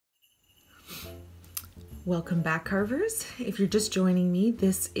Welcome back, carvers. If you're just joining me,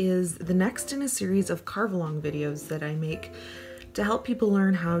 this is the next in a series of Carve Along videos that I make to help people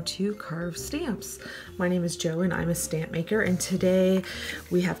learn how to carve stamps. My name is Jo and I'm a stamp maker, and today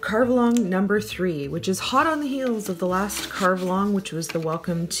we have Carve Along number 3, which is hot on the heels of the last Carve Along, which was the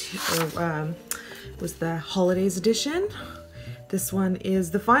welcome to, was the holidays edition. This one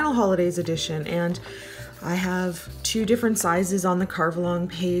is the final holidays edition, and I have 2 different sizes on the Carve Along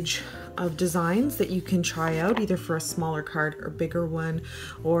page of designs that you can try out, either for a smaller card or bigger one,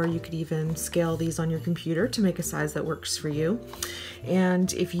 or you could even scale these on your computer to make a size that works for you.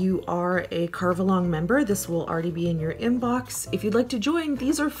 And if you are a Carve Along member, this will already be in your inbox. If you'd like to join,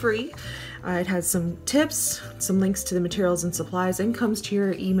 these are free. It has some tips, some links to the materials and supplies, and comes to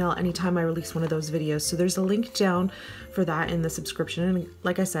your email anytime I release one of those videos. So there's a link down for that in the subscription, and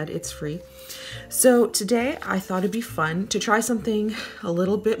like I said, it's free. So today I thought it'd be fun to try something a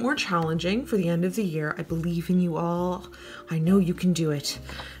little bit more challenging for the end of the year. I believe in you all. I know you can do it.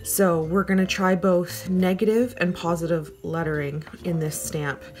 So we're gonna try both negative and positive lettering in this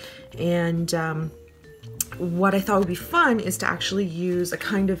stamp. And what I thought would be fun is to actually use a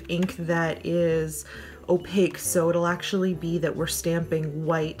kind of ink that is opaque, so it'll actually be that we're stamping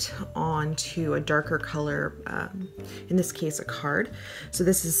white onto a darker color, in this case a card. So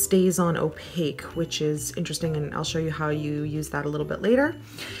this is stays on opaque, which is interesting, and I'll show you how you use that a little bit later.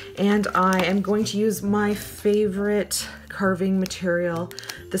 And I am going to use my favorite carving material.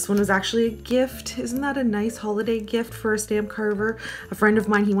 This one was actually a gift. Isn't that a nice holiday gift for a stamp carver? A friend of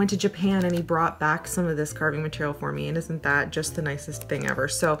mine, he went to Japan and he brought back some of this carving material for me, and isn't that just the nicest thing ever?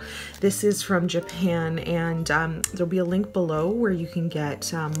 So this is from Japan, and there'll be a link below where you can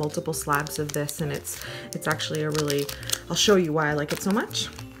get multiple slabs of this, and it's actually a really, I'll show you why I like it so much.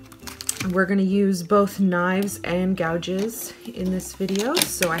 We're going to use both knives and gouges in this video,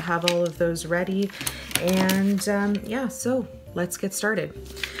 so I have all of those ready, and yeah, so let's get started.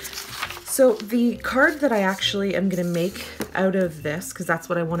 So the card that I actually am going to make out of this, because that's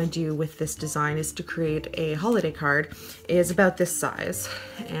what I want to do with this design, is to create a holiday card, is about this size.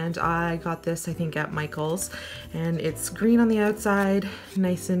 And I got this, I think, at Michael's, and it's green on the outside,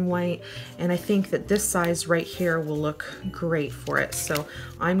 nice and white, and I think that this size right here will look great for it. So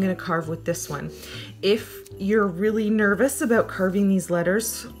I'm going to carve with this one. If you're really nervous about carving these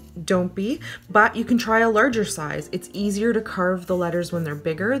letters, don't be, but you can try a larger size. It's easier to carve the letters when they're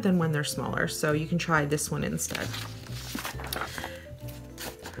bigger than when they're smaller, so you can try this one instead.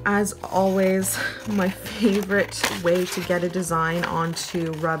 As always, my favorite way to get a design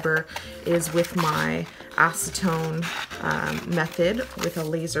onto rubber is with my acetone method with a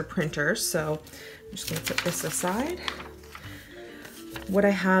laser printer. So I'm just going to put this aside. What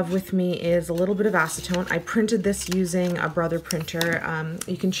I have with me is a little bit of acetone. I printed this using a Brother printer.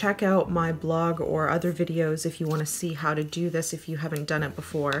 You can check out my blog or other videos if you want to see how to do this if you haven't done it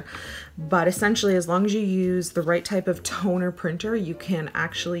before. But essentially, as long as you use the right type of toner printer, you can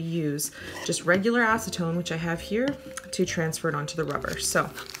actually use just regular acetone, which I have here, to transfer it onto the rubber. So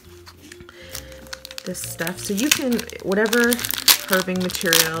this stuff, so you can, whatever carving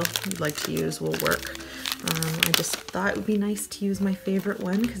material you'd like to use will work. I just thought it would be nice to use my favorite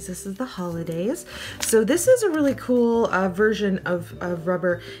one because this is the holidays. So this is a really cool version of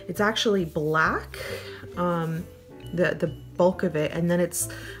rubber. It's actually black, the bulk of it, and then it's,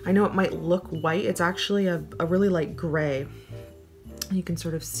 I know it might look white, it's actually a really light gray. You can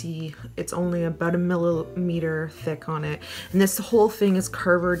sort of see it's only about 1 millimeter thick on it, and this whole thing is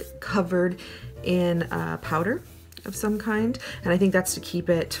covered in powder of some kind, and I think that's to keep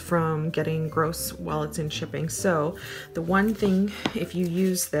it from getting gross while it's in shipping. So the one thing, if you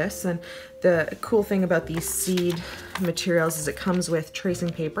use this, and the cool thing about these seed materials is it comes with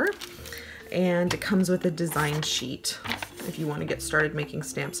tracing paper, and it comes with a design sheet if you want to get started making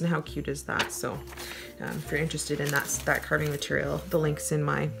stamps. And how cute is that? So if you're interested in that carving material, the link's in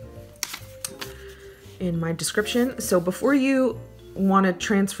my description. So before you want to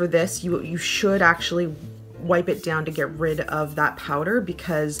transfer this, you should actually wipe it down to get rid of that powder,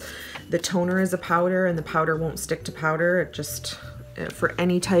 because the toner is a powder and the powder won't stick to powder. It just, for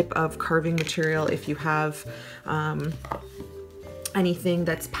any type of carving material, if you have anything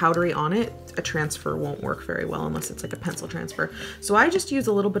that's powdery on it, a transfer won't work very well unless it's like a pencil transfer. So I just use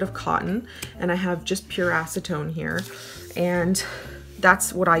a little bit of cotton, and I have just pure acetone here, and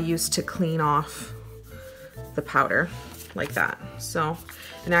that's what I use to clean off the powder like that. So,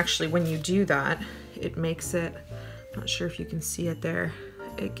 and actually when you do that, it makes it, I'm not sure if you can see it there,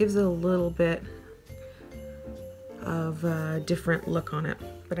 it gives it a little bit a different look on it.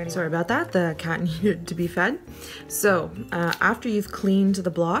 But anyway, sorry about that, the cat needed to be fed. So after you've cleaned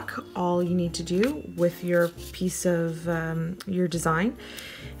the block, all you need to do with your piece of your design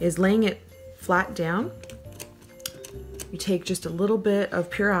is laying it flat down. You take just a little bit of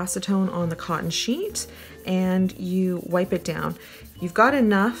pure acetone on the cotton sheet and you wipe it down. You've got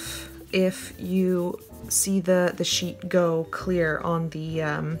enough if you see the sheet go clear on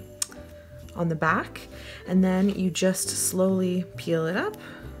the back, and then you just slowly peel it up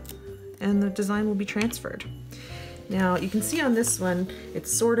and the design will be transferred. Now you can see on this one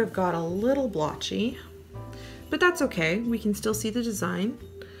it's sort of got a little blotchy, but that's okay. We can still see the design,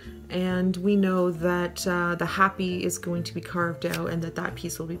 and we know that the happy is going to be carved out and that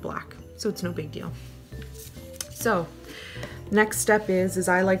piece will be black, so it's no big deal. So next step is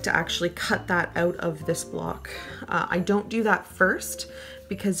I like to actually cut that out of this block. I don't do that first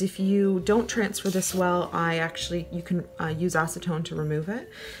because if you don't transfer this well, you can use acetone to remove it.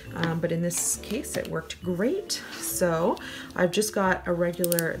 But in this case, it worked great. So I've just got a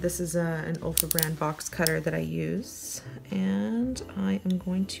regular, this is an Olfa brand box cutter that I use, and I am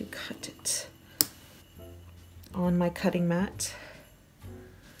going to cut it on my cutting mat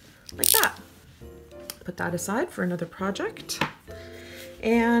like that. Put that aside for another project.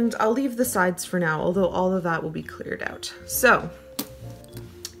 And I'll leave the sides for now, although all of that will be cleared out. So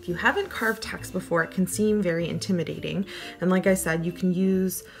if you haven't carved text before, it can seem very intimidating. And like I said, you can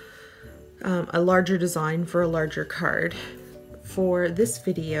use a larger design for a larger card. For this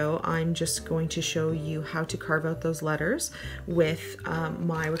video, I'm just going to show you how to carve out those letters with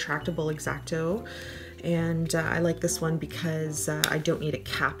my retractable X-Acto. And I like this one because I don't need a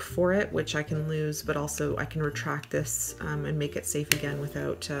cap for it, which I can lose, but also I can retract this and make it safe again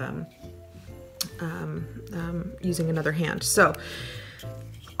without using another hand. So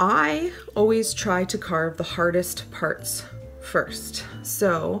I always try to carve the hardest parts first.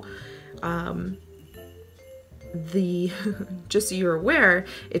 So just so you're aware,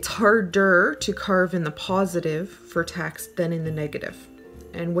 it's harder to carve in the positive for text than in the negative.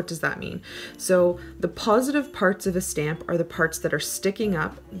 And what does that mean? So the positive parts of a stamp are the parts that are sticking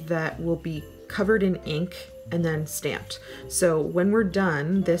up that will be covered in ink and then stamped. So when we're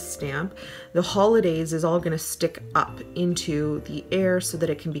done this stamp, the holidays is all going to stick up into the air so that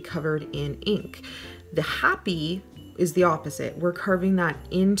it can be covered in ink. The happy is the opposite. We're carving that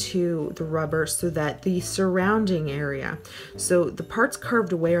into the rubber so that the surrounding area, so the parts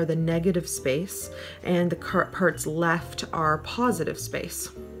carved away are the negative space and the parts left are positive space.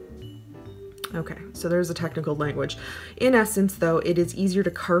 Okay, so there's a technical language. In essence though, it is easier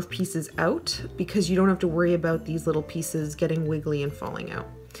to carve pieces out because you don't have to worry about these little pieces getting wiggly and falling out.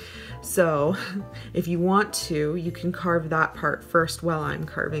 So if you want to, you can carve that part first while I'm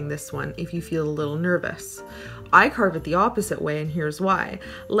carving this one if you feel a little nervous. I carve it the opposite way, and here's why.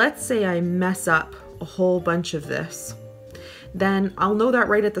 Let's say I mess up a whole bunch of this. Then I'll know that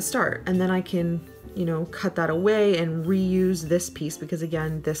right at the start, and then I can, you know, cut that away and reuse this piece because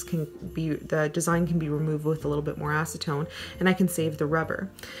again, this can be, the design can be removed with a little bit more acetone, and I can save the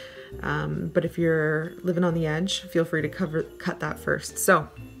rubber. But if you're living on the edge, feel free to cut that first. So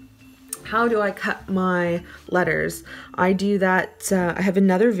how do I cut my letters? I do that, I have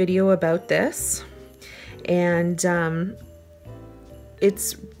another video about this, and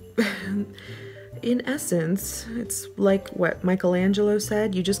it's in essence, it's like what Michelangelo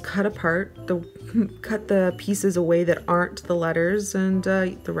said, you just cut the pieces away that aren't the letters, and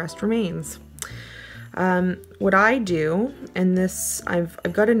the rest remains. What I do, and this, I've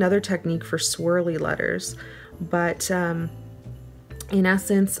got another technique for swirly letters, but in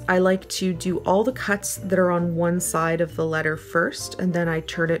essence, I like to do all the cuts that are on one side of the letter first, and then I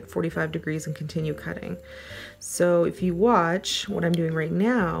turn it 45 degrees and continue cutting. So if you watch what I'm doing right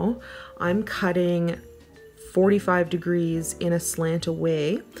now, I'm cutting 45 degrees in a slant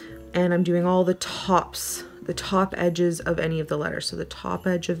away, and I'm doing all the tops, the top edges of any of the letters. So the top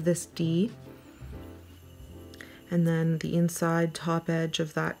edge of this D, and then the inside top edge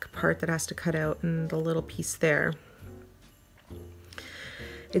of that part that has to cut out, and the little piece there.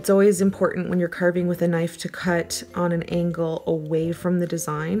 It's always important when you're carving with a knife to cut on an angle away from the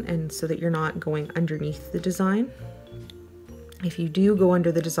design, and so that you're not going underneath the design. If you do go under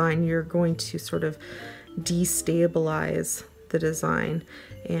the design, you're going to sort of destabilize the design,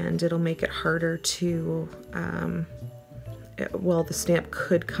 and it'll make it harder to, well, the stamp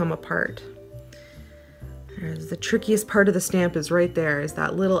could come apart. The trickiest part of the stamp is right there, is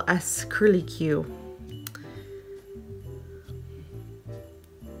that little S curly Q.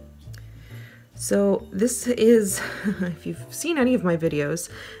 So this is, if you've seen any of my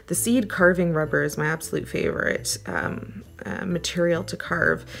videos, the seed carving rubber is my absolute favorite material to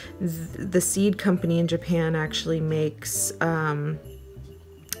carve. The seed company in Japan actually makes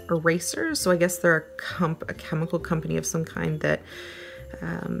erasers, so I guess they're a chemical company of some kind that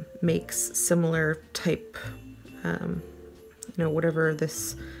makes similar type, you know, whatever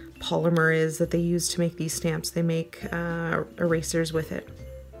this polymer is that they use to make these stamps. They make erasers with it.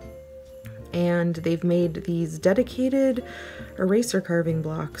 And they've made these dedicated eraser carving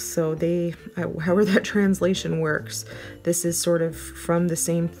blocks. So they, however that translation works, this is sort of from the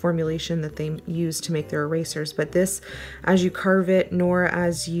same formulation that they use to make their erasers. But this, as you carve it, nor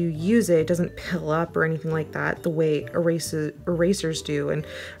as you use it, it doesn't pill up or anything like that the way erasers do. And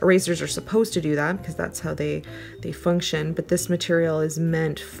erasers are supposed to do that because that's how they function. But this material is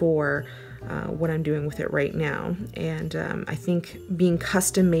meant for what I'm doing with it right now. And I think being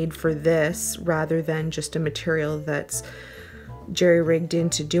custom made for this rather than just a material that's jerry-rigged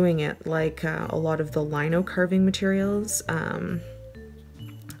into doing it like a lot of the lino carving materials, I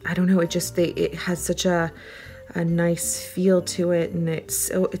don't know, it has such a nice feel to it, and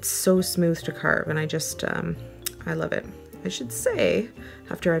it's so smooth to carve, and I love it. I should say,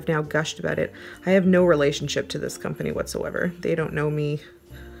 after I've now gushed about it, I have no relationship to this company whatsoever. They don't know me.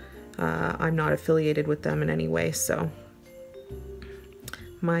 I'm not affiliated with them in any way, so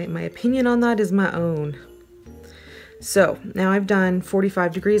my opinion on that is my own. So now I've done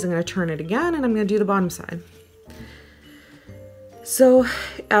 45 degrees. I'm going to turn it again, and I'm going to do the bottom side. So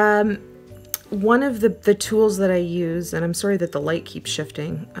one of the tools that I use, and I'm sorry that the light keeps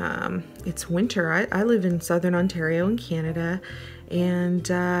shifting, it's winter. I live in southern Ontario in Canada, and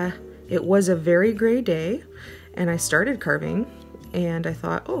it was a very gray day, and I started carving. And I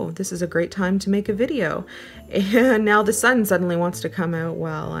thought, oh, this is a great time to make a video. And now the sun suddenly wants to come out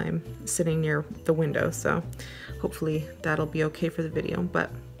while I'm sitting near the window. So hopefully that'll be okay for the video. But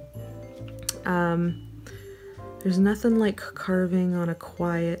there's nothing like carving on a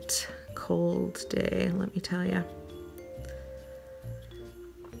quiet, cold day, let me tell you.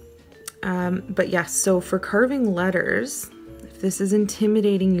 But yeah, so for carving letters, if this is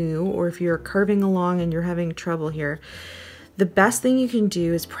intimidating you, or if you're carving along and you're having trouble here, the best thing you can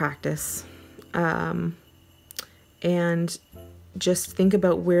do is practice, and just think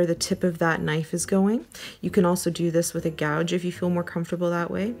about where the tip of that knife is going. You can also do this with a gouge if you feel more comfortable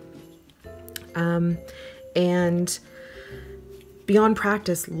that way. And beyond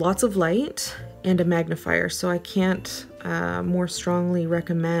practice, lots of light and a magnifier. So I can't more strongly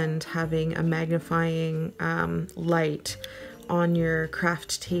recommend having a magnifying light on your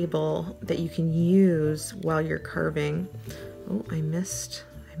craft table that you can use while you're carving. Oh, I missed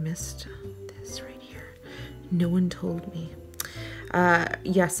this right here. No one told me.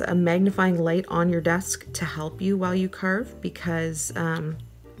 Yes, a magnifying light on your desk to help you while you carve, because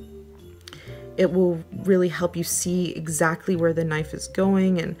it will really help you see exactly where the knife is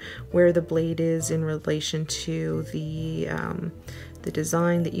going and where the blade is in relation to the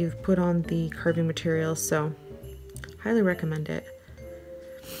design that you've put on the carving material. So highly recommend it.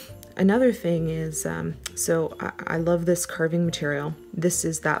 Another thing is, so I love this carving material. This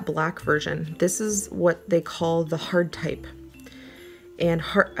is that black version. This is what they call the hard type. And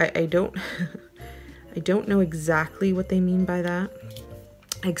I don't I don't know exactly what they mean by that,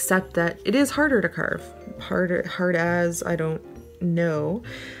 except that it is harder to carve. Hard as, I don't know.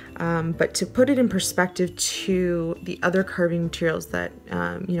 But to put it in perspective to the other carving materials that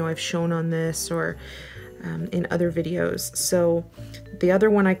you know, I've shown on this or in other videos. So the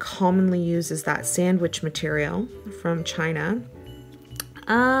other one I commonly use is that sandwich material from China.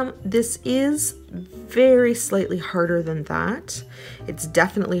 This is very slightly harder than that. It's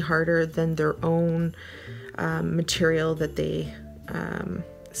definitely harder than their own material that they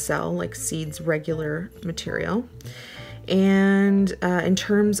sell, like Seed's regular material. And in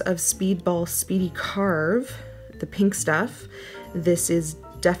terms of Speedball Speedy Carve, the pink stuff, this is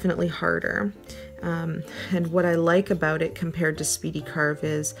definitely harder. And what I like about it compared to Speedy Carve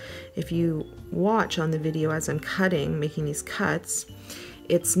is, if you watch on the video as I'm cutting, making these cuts,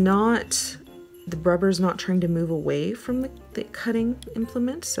 it's not, the rubber's not trying to move away from the cutting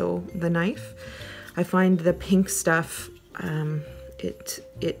implement, so the knife. I find the pink stuff,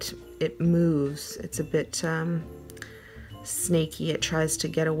 it moves. It's a bit snaky. It tries to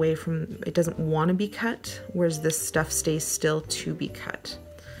get away from, it doesn't want to be cut, whereas this stuff stays still to be cut.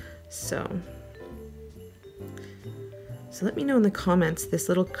 So let me know in the comments, this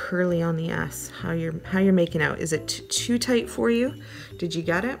little curly on the S, how you're making out. Is it too tight for you? Did you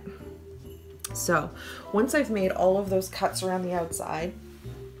get it? So once I've made all of those cuts around the outside,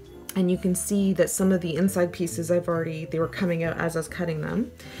 And you can see that some of the inside pieces they were coming out as I was cutting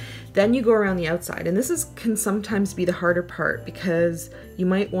them. Then you go around the outside, and this can sometimes be the harder part because you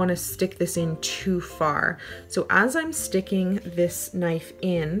might want to stick this in too far. So as I'm sticking this knife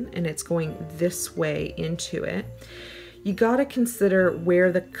in and it's going this way into it, you got to consider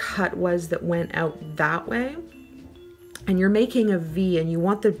where the cut was that went out that way. And you're making a V, and you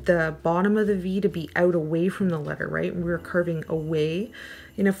want the bottom of the V to be out away from the letter, right? We're carving away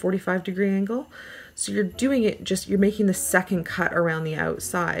in a 45-degree angle. So you're doing it you're making the second cut around the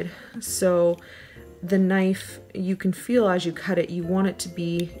outside. So the knife, you can feel as you cut it, you want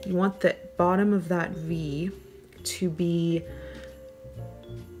the bottom of that V to be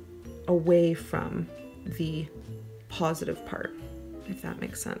away from the positive part, if that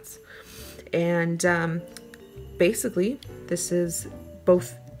makes sense. And basically, this is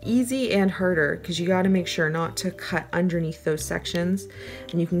both easy and harder because you got to make sure not to cut underneath those sections,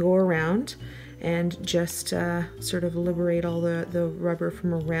 and you can go around and just sort of liberate all the rubber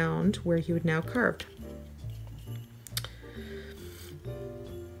from around where you would now carved.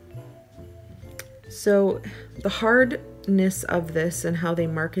 So the hardness of this and how they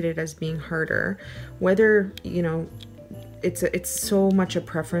market it as being harder, whether, you know, it's so much a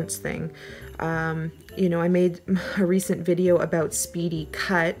preference thing. You know, I made a recent video about speedy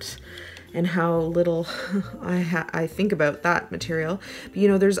cut and how little I think about that material. But, you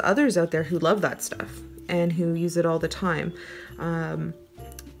know, there's others out there who love that stuff and who use it all the time.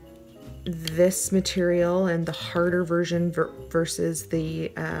 This material and the harder version versus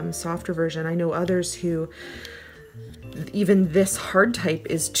the softer version, I know others who even this hard type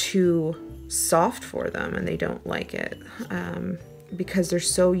is too soft for them and they don't like it because they're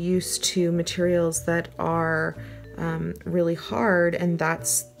so used to materials that are really hard, and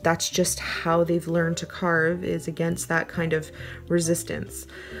that's just how they've learned to carve, is against that kind of resistance.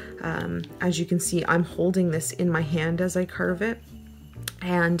 As you can see, I'm holding this in my hand as I carve it,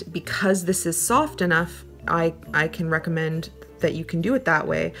 and because this is soft enough, I can recommend that you can do it that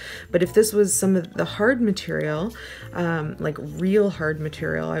way. But if this was some of the hard material, like real hard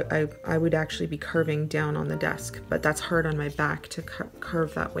material, I would actually be carving down on the desk, but that's hard on my back to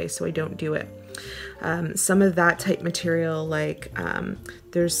carve that way, so I don't do it. Some of that type material, like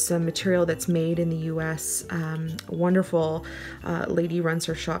there's some material that's made in the US, a wonderful lady runs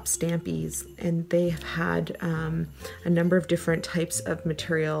her shop, Stampies, and they have had a number of different types of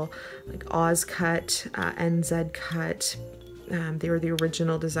material, like Oz cut, NZ cut. They were the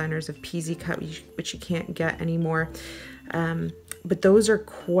original designers of PZ cut, which you can't get anymore. But those are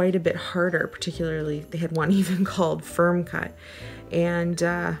quite a bit harder, particularly they had one even called firm cut. And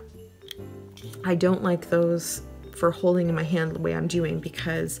I don't like those for holding in my hand the way I'm doing,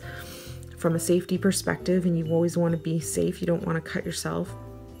 because from a safety perspective, and you always want to be safe, you don't want to cut yourself.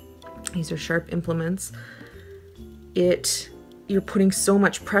 These are sharp implements. You're putting so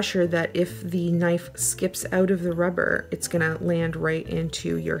much pressure that if the knife skips out of the rubber, it's gonna land right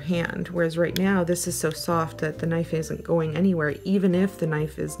into your hand. Whereas right now, this is so soft that the knife isn't going anywhere, even if the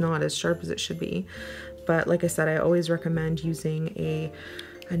knife is not as sharp as it should be. But like I said, I always recommend using a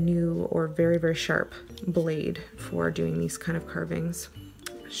new or very, very sharp blade for doing these kind of carvings.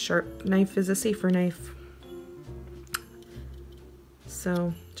 Sharp knife is a safer knife.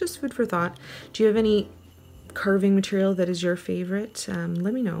 So just food for thought. Do you have any carving material that is your favorite?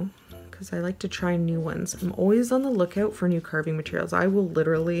 Let me know, because I like to try new ones. I'm always on the lookout for new carving materials. I will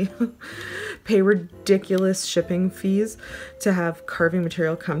literally pay ridiculous shipping fees to have carving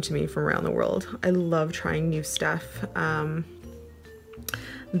material come to me from around the world. I love trying new stuff.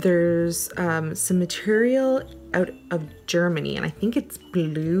 There's some material out of Germany, and I think it's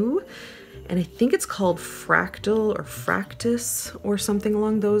blue, and I think it's called fractal or fractus or something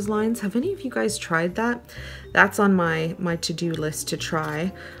along those lines. Have any of you guys tried that? That's on my to-do list to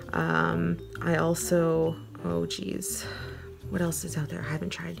try. I also, oh geez, what else is out there I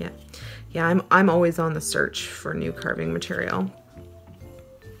haven't tried yet? Yeah, I'm always on the search for new carving material.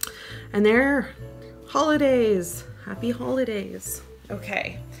 And there, holidays, happy holidays.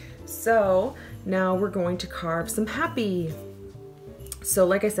 Okay, so now we're going to carve some happy. So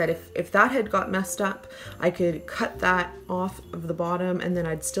like I said, if that had got messed up, I could cut that off of the bottom and then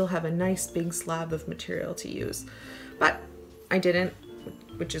I'd still have a nice big slab of material to use. But I didn't,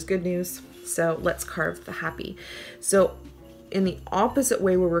 which is good news. So let's carve the happy. So in the opposite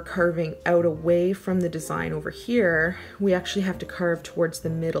way, where we're carving out away from the design over here, we actually have to carve towards the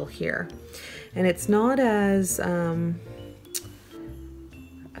middle here. And it's not as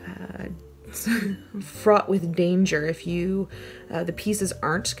fraught with danger if you the pieces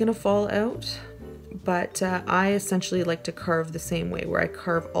aren't gonna fall out but I essentially like to carve the same way, where I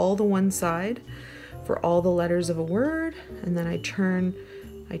carve all the one side for all the letters of a word, and then I turn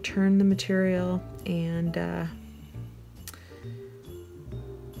the material and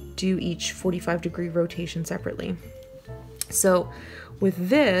do each 45-degree rotation separately. So with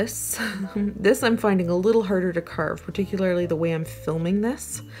this, I'm finding a little harder to carve, particularly the way I'm filming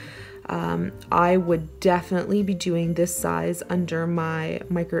this. I would definitely be doing this size under my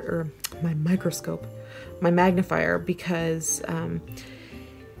microscope, my magnifier, because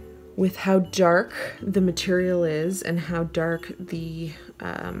with how dark the material is and how dark the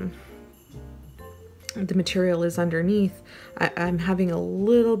material is underneath, I'm having a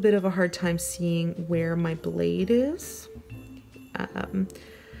little bit of a hard time seeing where my blade is,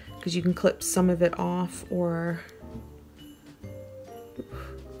 because you can clip some of it off or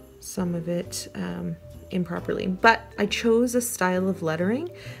some of it improperly. But I chose a style of lettering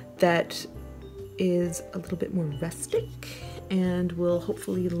that is a little bit more rustic and will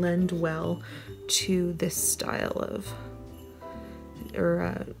hopefully lend well to this style of,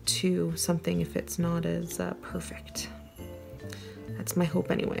 or to something if it's not as perfect. That's my hope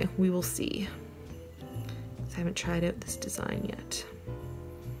anyway. We will see. I haven't tried out this design yet.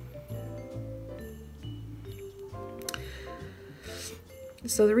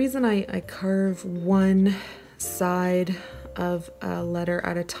 So the reason I carve one side of a letter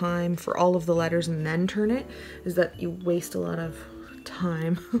at a time for all of the letters and then turn it is that you waste a lot of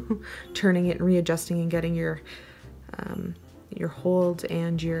time turning it and readjusting and getting your hold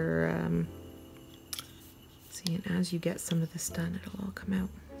and your see, and as you get some of this done, it'll all come out.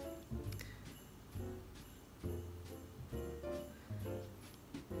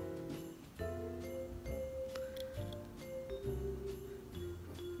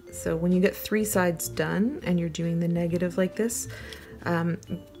 So when you get 3 sides done and you're doing the negative like this,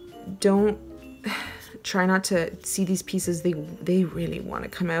 try not to see these pieces. They really want to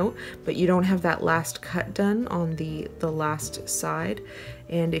come out, but you don't have that last cut done on the last side.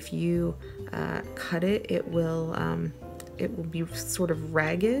 And if you cut it, it will be sort of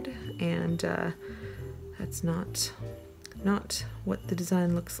ragged, and that's not what the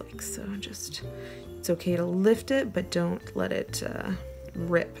design looks like. So just, it's okay to lift it, but don't let it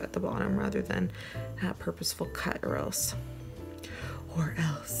rip at the bottom rather than a purposeful cut, or else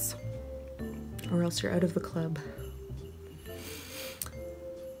you're out of the club.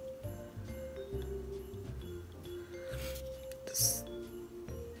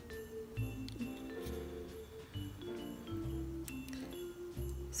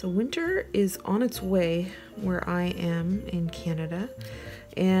 So winter is on its way where I am in Canada,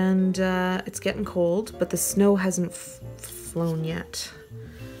 and it's getting cold, but the snow hasn't flown yet.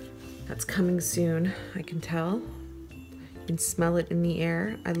 That's coming soon, I can tell. You can smell it in the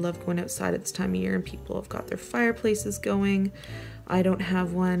air. I love going outside at this time of year and people have got their fireplaces going. I don't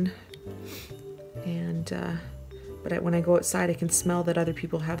have one, and but when I go outside I can smell that other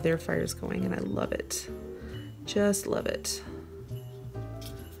people have their fires going, and I love it. Just love it.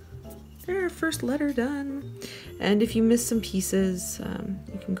 There, first letter done. And if you miss some pieces,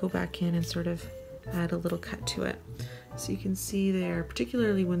 you can go back in and sort of add a little cut to it. So you can see there,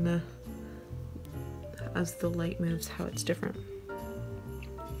 particularly when as the light moves, how it's different.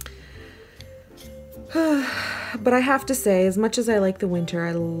 But I have to say, as much as I like the winter,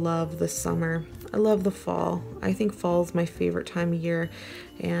 I love the summer. I love the fall. I think fall is my favorite time of year,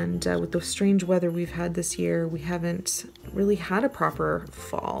 and with the strange weather we've had this year, we haven't really had a proper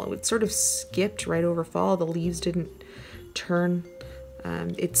fall. It sort of skipped right over fall. The leaves didn't turn.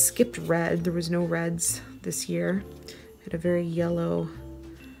 It skipped red. There was no reds this year. It had a very yellow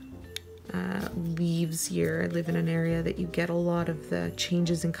leaves year. I live in an area that you get a lot of the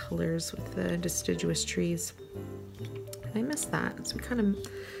changes in colors with the deciduous trees. And I miss that, so we kind of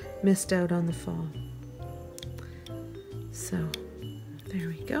missed out on the fall. So there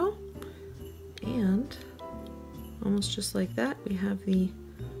we go. And almost just like that, we have the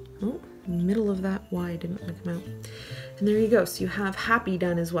middle of that Y didn't want to come out. And there you go. So you have happy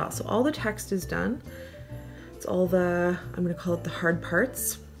done as well. So all the text is done. It's all the, I'm going to call it the hard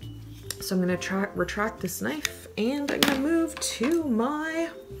parts. So I'm going to retract this knife, and I'm going to move to my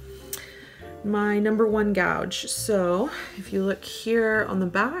number 1 gouge. So if you look here on the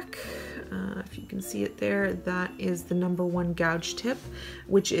back, if you can see it there, that is the number 1 gouge tip,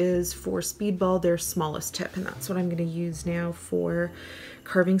 which is for Speedball, their smallest tip. And that's what I'm going to use now for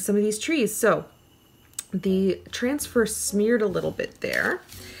carving some of these trees. So the transfer smeared a little bit there.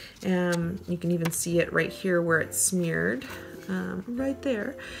 You can even see it right here where it's smeared, right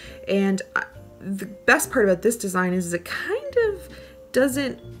there. And the best part about this design is it kind of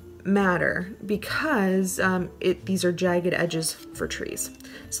doesn't matter because these are jagged edges for trees.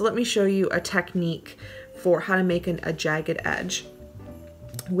 So let me show you a technique for how to make a jagged edge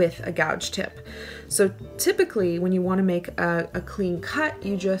with a gouge tip. So typically when you want to make a clean cut,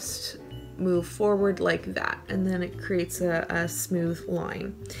 you just move forward like that, and then it creates a smooth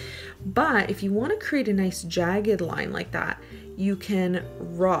line. But if you want to create a nice jagged line like that, you can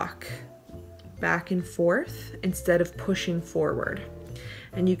rock back and forth instead of pushing forward.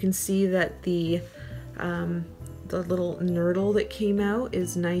 And you can see that the little nurdle that came out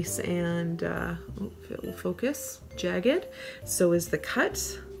is nice and, if it will focus, jagged. So is the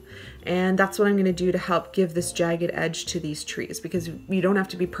cut. And that's what I'm going to do to help give this jagged edge to these trees, because you don't have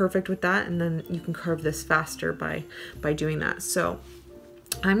to be perfect with that, and then you can carve this faster by doing that. So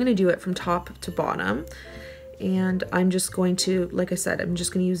I'm going to do it from top to bottom, and I'm just going to, like I said, I'm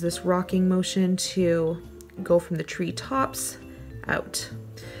just going to use this rocking motion to go from the tree tops out.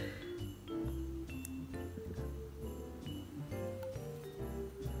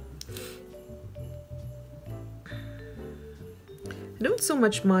 I don't so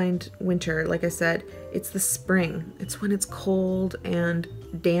much mind winter, like I said, it's the spring. It's when it's cold and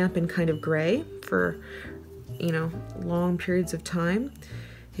damp and kind of gray for, you know, long periods of time.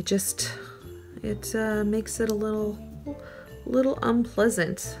 It makes it a little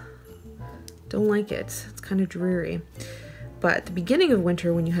unpleasant. Don't like it. It's kind of dreary. But at the beginning of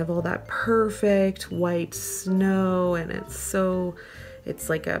winter, when you have all that perfect white snow and it's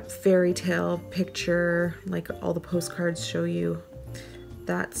like a fairy tale picture, like all the postcards show you,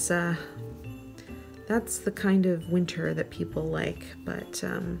 that's the kind of winter that people like. But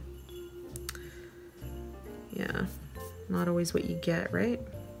yeah, not always what you get, right?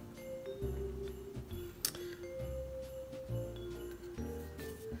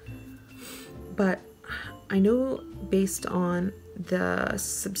 But I know based on the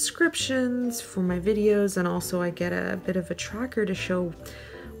subscriptions for my videos, and also I get a bit of a tracker to show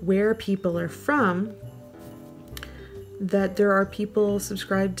where people are from, that there are people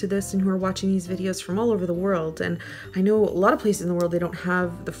subscribed to this and who are watching these videos from all over the world. And I know a lot of places in the world, they don't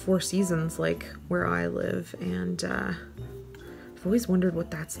have the 4 seasons like where I live. And I've always wondered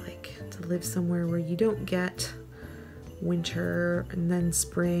what that's like, to live somewhere where you don't get winter and then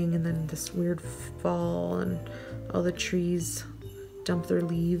spring and then this weird fall and all the trees dump their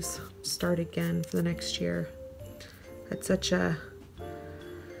leaves, start again for the next year. That's such a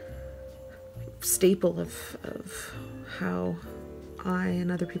staple of how I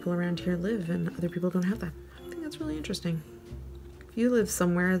and other people around here live, and other people don't have that. I think that's really interesting. If you live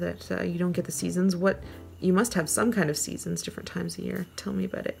somewhere that you don't get the seasons, you must have some kind of seasons, different times of year. Tell me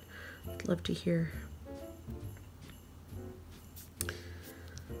about it. I'd love to hear.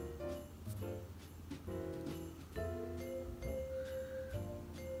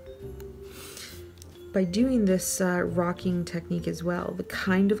 By doing this rocking technique as well, the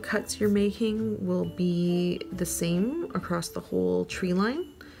kind of cuts you're making will be the same across the whole tree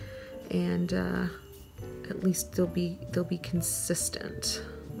line, and at least they'll be consistent,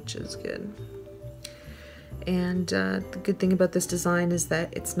 which is good. And the good thing about this design is that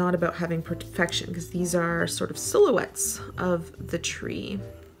it's not about having perfection, because these are sort of silhouettes of the tree.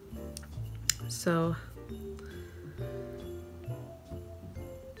 So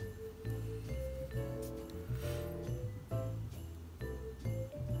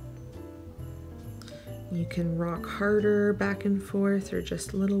you can rock harder back and forth, or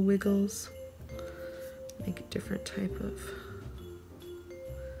just little wiggles. Make a different type of.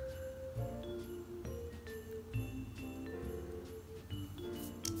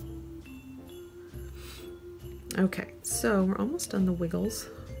 Okay, so we're almost done the wiggles.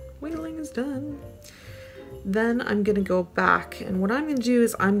 Wiggling is done. Then I'm gonna go back, and what I'm gonna do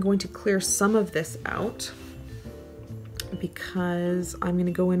is I'm going to clear some of this out, because I'm going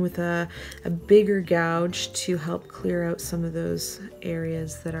to go in with a bigger gouge to help clear out some of those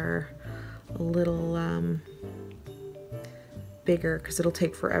areas that are a little bigger, because it'll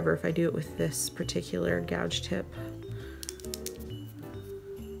take forever if I do it with this particular gouge tip.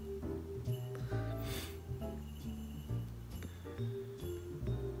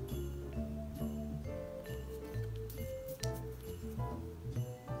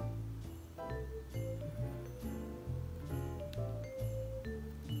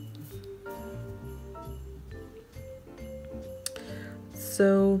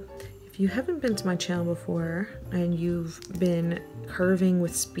 So if you haven't been to my channel before and you've been carving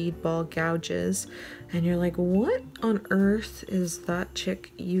with speedball gouges and you're like, what on earth is that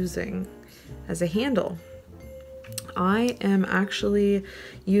chick using as a handle? I am actually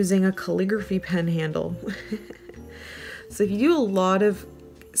using a calligraphy pen handle. So if you do a lot of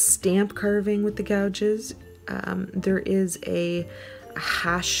stamp carving with the gouges, there is a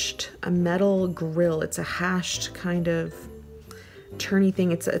metal grill. It's a hashed kind of turny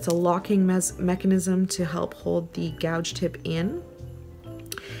thing. It's a locking mechanism to help hold the gouge tip in.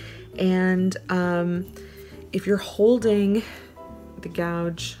 And if you're holding the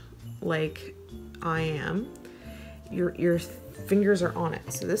gouge like I am, your fingers are on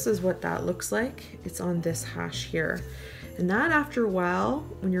it. So this is what that looks like. It's on this hash here. And that, after a while,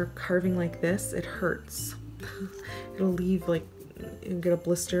 when you're carving like this, it hurts. It'll leave, like, you'll get a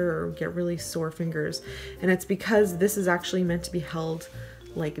blister or get really sore fingers. And it's because this is actually meant to be held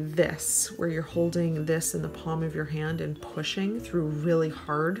like this, where you're holding this in the palm of your hand and pushing through really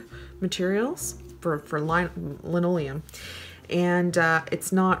hard materials for linoleum. And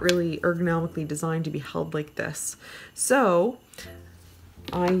it's not really ergonomically designed to be held like this. So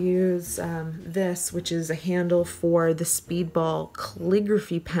I use this, which is a handle for the Speedball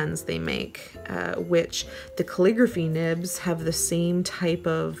calligraphy pens they make, which the calligraphy nibs have the same type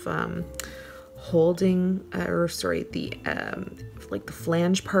of holding, like the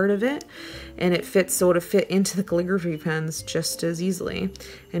flange part of it, and it fits so to fit into the calligraphy pens just as easily.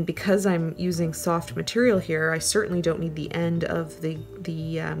 And because I'm using soft material here, I certainly don't need the end of the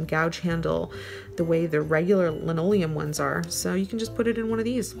gouge handle the way the regular linoleum ones are. So you can just put it in one of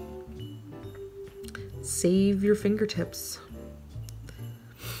these. Save your fingertips.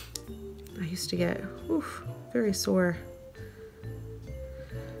 I used to get very sore.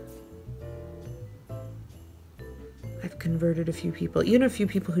 I've converted a few people. Even a few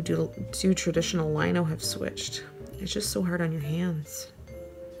people who do traditional lino have switched. It's just so hard on your hands.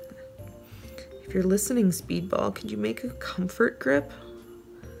 If you're listening, Speedball, could you make a comfort grip?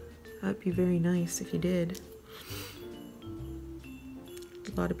 That'd be very nice if you did.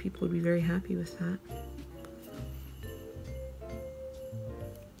 A lot of people would be very happy with that.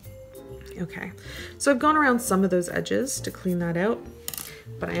 Okay, so I've gone around some of those edges to clean that out.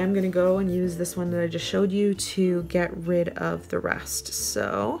 But I am going to go and use this one that I just showed you to get rid of the rest.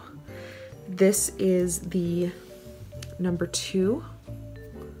 So this is the number 2.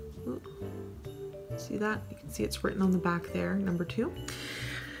 Ooh, see that? You can see it's written on the back there, number 2.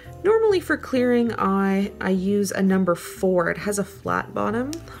 Normally for clearing, I use a number 4. It has a flat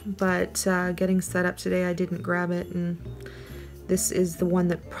bottom, but getting set up today, I didn't grab it, and this is the one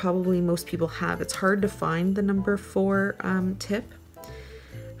that probably most people have. It's hard to find the number 4 tip.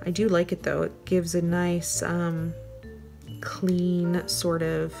 I do like it though. It gives a nice clean sort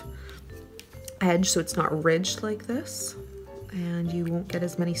of edge, so it's not ridged like this, and you won't get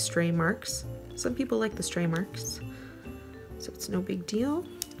as many stray marks. Some people like the stray marks, so it's no big deal,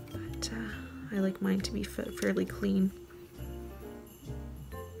 but I like mine to be fairly clean.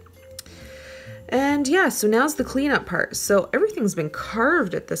 And yeah, so now's the cleanup part. So everything's been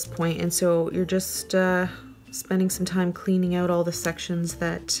carved at this point, and so you're just spending some time cleaning out all the sections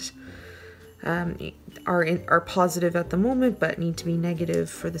that are positive at the moment but need to be negative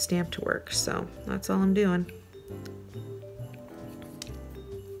for the stamp to work. So that's all I'm doing.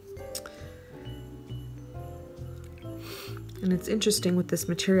 And it's interesting with this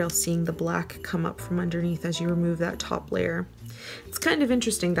material, seeing the black come up from underneath as you remove that top layer. It's kind of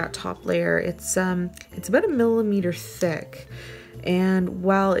interesting, that top layer. It's about 1 millimeter thick. And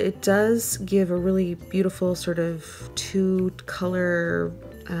while it does give a really beautiful sort of 2-color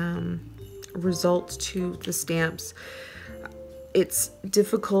result to the stamps, it's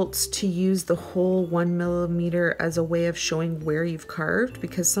difficult to use the whole 1 millimeter as a way of showing where you've carved,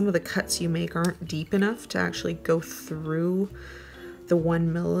 because some of the cuts you make aren't deep enough to actually go through the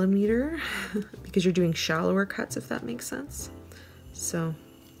 1 millimeter because you're doing shallower cuts, if that makes sense. So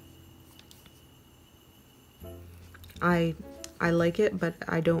I like it, but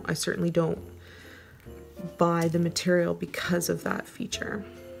I certainly don't buy the material because of that feature.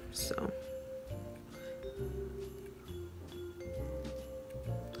 So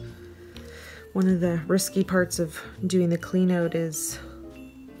one of the risky parts of doing the clean out is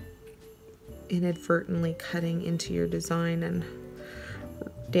inadvertently cutting into your design and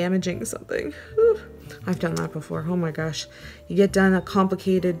damaging something. Whew. I've done that before. Oh my gosh. You get done a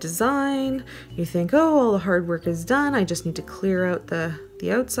complicated design, you think, oh, all the hard work is done, I just need to clear out the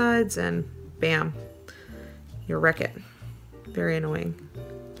outsides, and bam, you wreck it. Very annoying.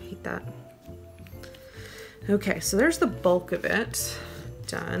 I hate that. Okay, so there's the bulk of it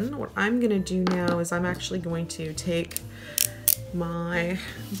done. What I'm gonna do now is I'm actually going to take my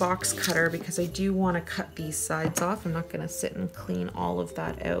box cutter, because I do want to cut these sides off. I'm not going to sit and clean all of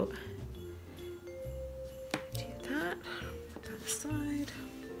that out. Do that, put that aside.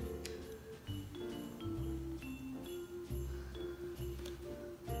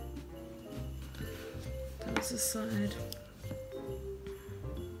 this aside.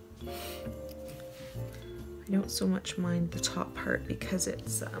 I don't so much mind the top part because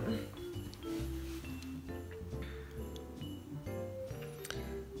it's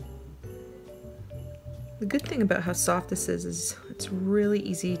the good thing about how soft this is it's really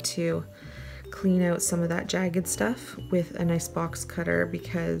easy to clean out some of that jagged stuff with a nice box cutter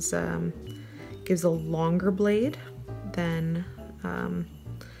because it gives a longer blade than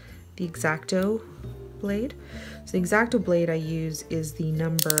the X-Acto blade. So the X-Acto blade I use is the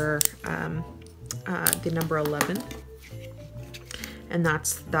number 11, and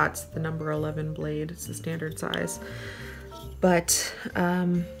that's the number 11 blade. It's the standard size. But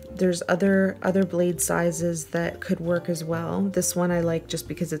there's other blade sizes that could work as well. This one I like just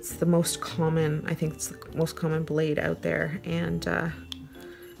because it's the most common. I think it's the most common blade out there, and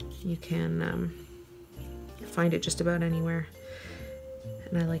you can find it just about anywhere.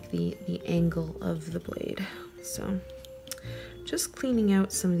 And I like the angle of the blade. So just cleaning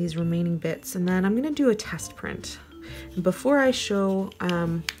out some of these remaining bits, and then I'm going to do a test print. And before I show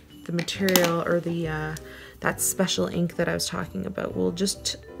the material or the that special ink that I was talking about, we'll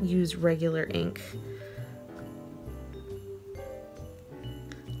just use regular ink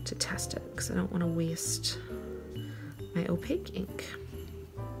to test it because I don't want to waste my opaque ink.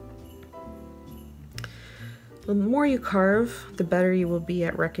 The more you carve, the better you will be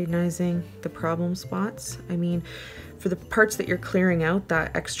at recognizing the problem spots. I mean, for the parts that you're clearing out,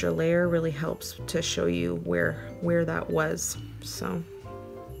 that extra layer really helps to show you where that was. So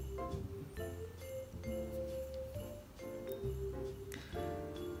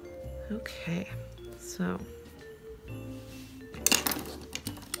okay, so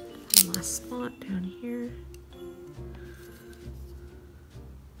one last spot down here.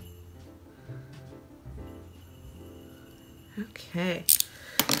 Okay,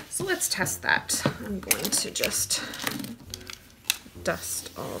 so let's test that. I'm going to just dust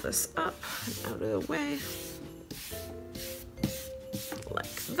all this up and out of the way,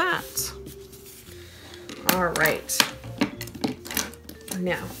 like that. All right,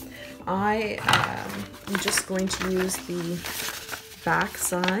 now I am just going to use the back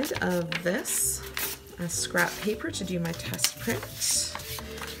side of this as scrap paper to do my test print.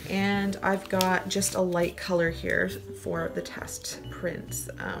 And I've got just a light color here for the test print.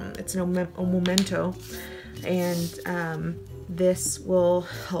 It's a memento, and this will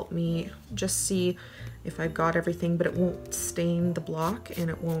help me just see if I've got everything, but it won't stain the block, and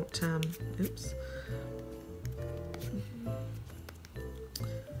it won't, oops.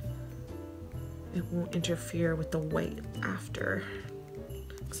 It won't interfere with the white after,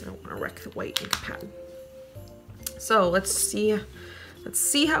 because I don't want to wreck the white ink pad. So let's see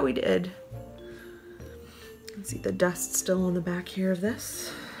how we did. Let's see the dust still on the back here of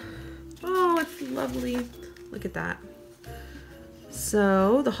this. Oh, it's lovely. Look at that.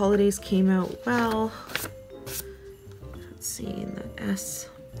 So the holidays came out well. Let's see, the S,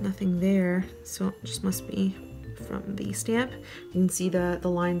 nothing there. So it just must be from the stamp. You can see the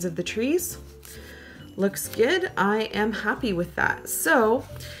lines of the trees. Looks good. I am happy with that. So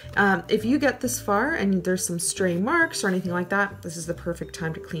if you get this far and there's some stray marks or anything like that, this is the perfect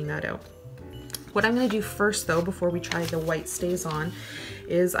time to clean that out. What I'm going to do first though, before we try the white stays on,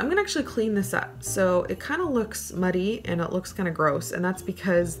 is I'm going to actually clean this up. So it kind of looks muddy and it looks kind of gross, and that's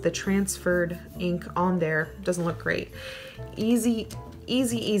because the transferred ink on there doesn't look great. Easy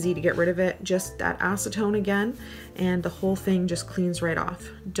to get rid of it. Just that acetone again, and the whole thing just cleans right off.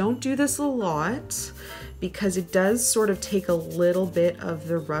 Don't do this a lot because it does sort of take a little bit of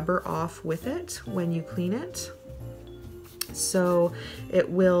the rubber off with it when you clean it. So it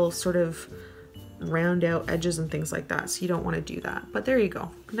will sort of round out edges and things like that. So you don't want to do that. But there you go.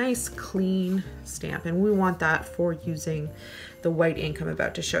 Nice clean stamp. And we want that for using the white ink I'm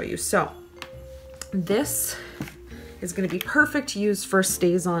about to show you. So this is going to be perfect to use for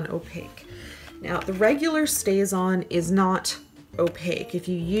Stays On Opaque. Now the regular Stays On is not opaque. If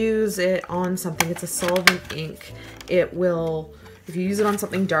you use it on something, it's a solvent ink, it will, if you use it on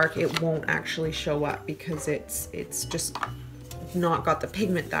something dark, it won't actually show up because it's just not got the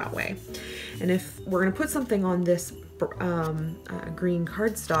pigment that way. And if we're going to put something on this green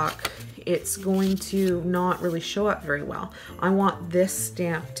cardstock, it's going to not really show up very well. I want this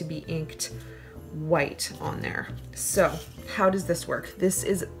stamp to be inked white on there. So how does this work? This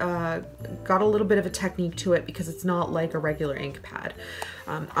is got a little bit of a technique to it because it's not like a regular ink pad.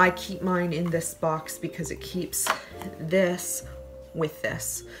 I keep mine in this box because it keeps this with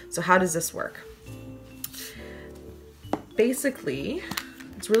this. So how does this work? Basically,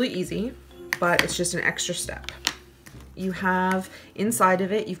 it's really easy, but it's just an extra step. You have inside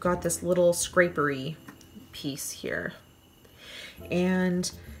of it, you've got this little scrapery piece here.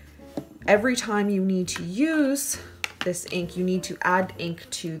 And every time you need to use this ink, you need to add ink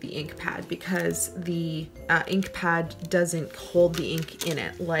to the ink pad, because the ink pad doesn't hold the ink in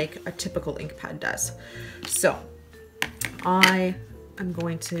it like a typical ink pad does. So I am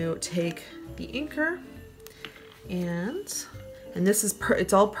going to take the inker, and this is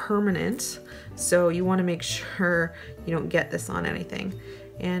it's all permanent, so you want to make sure you don't get this on anything.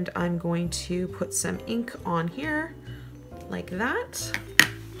 And I'm going to put some ink on here like that.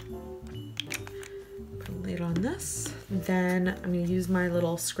 Put a lid on this. Then I'm going to use my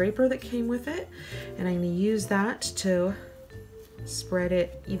little scraper that came with it, and I'm going to use that to spread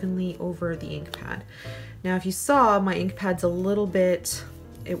it evenly over the ink pad. Now, if you saw, my ink pad's a little bit,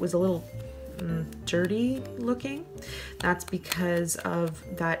 it was a little dirty looking. That's because of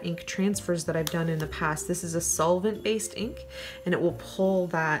that ink transfers that I've done in the past. This is a solvent based ink, and it will pull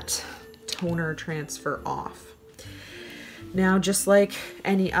that toner transfer off. Now, just like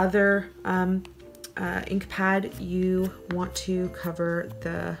any other ink pad, you want to cover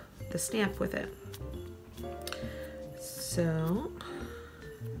the stamp with it. So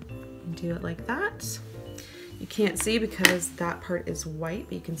do it like that. You can't see because that part is white,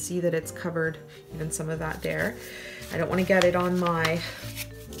 but you can see that it's covered even some of that there. I don't want to get it on my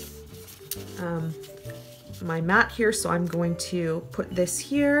my mat here, so I'm going to put this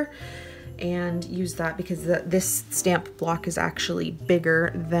here and use that, because this stamp block is actually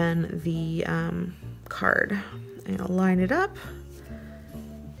bigger than the card. I'm gonna line it up.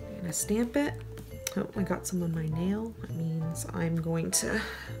 I'm gonna stamp it. Oh, I got some on my nail. That means I'm going to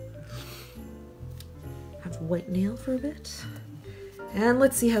have white nail for a bit. And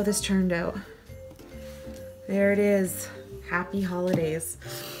let's see how this turned out. There it is. Happy holidays.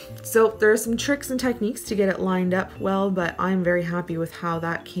 So there are some tricks and techniques to get it lined up well, but I'm very happy with how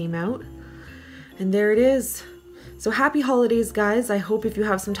that came out. And there it is. So happy holidays, guys. I hope if you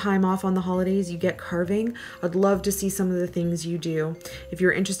have some time off on the holidays, you get carving. I'd love to see some of the things you do. If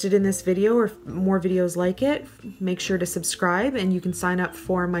you're interested in this video or more videos like it, make sure to subscribe, and you can sign up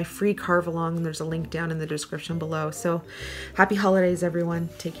for my free Carve Along. There's a link down in the description below. So happy holidays, everyone.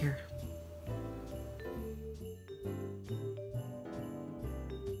 Take care.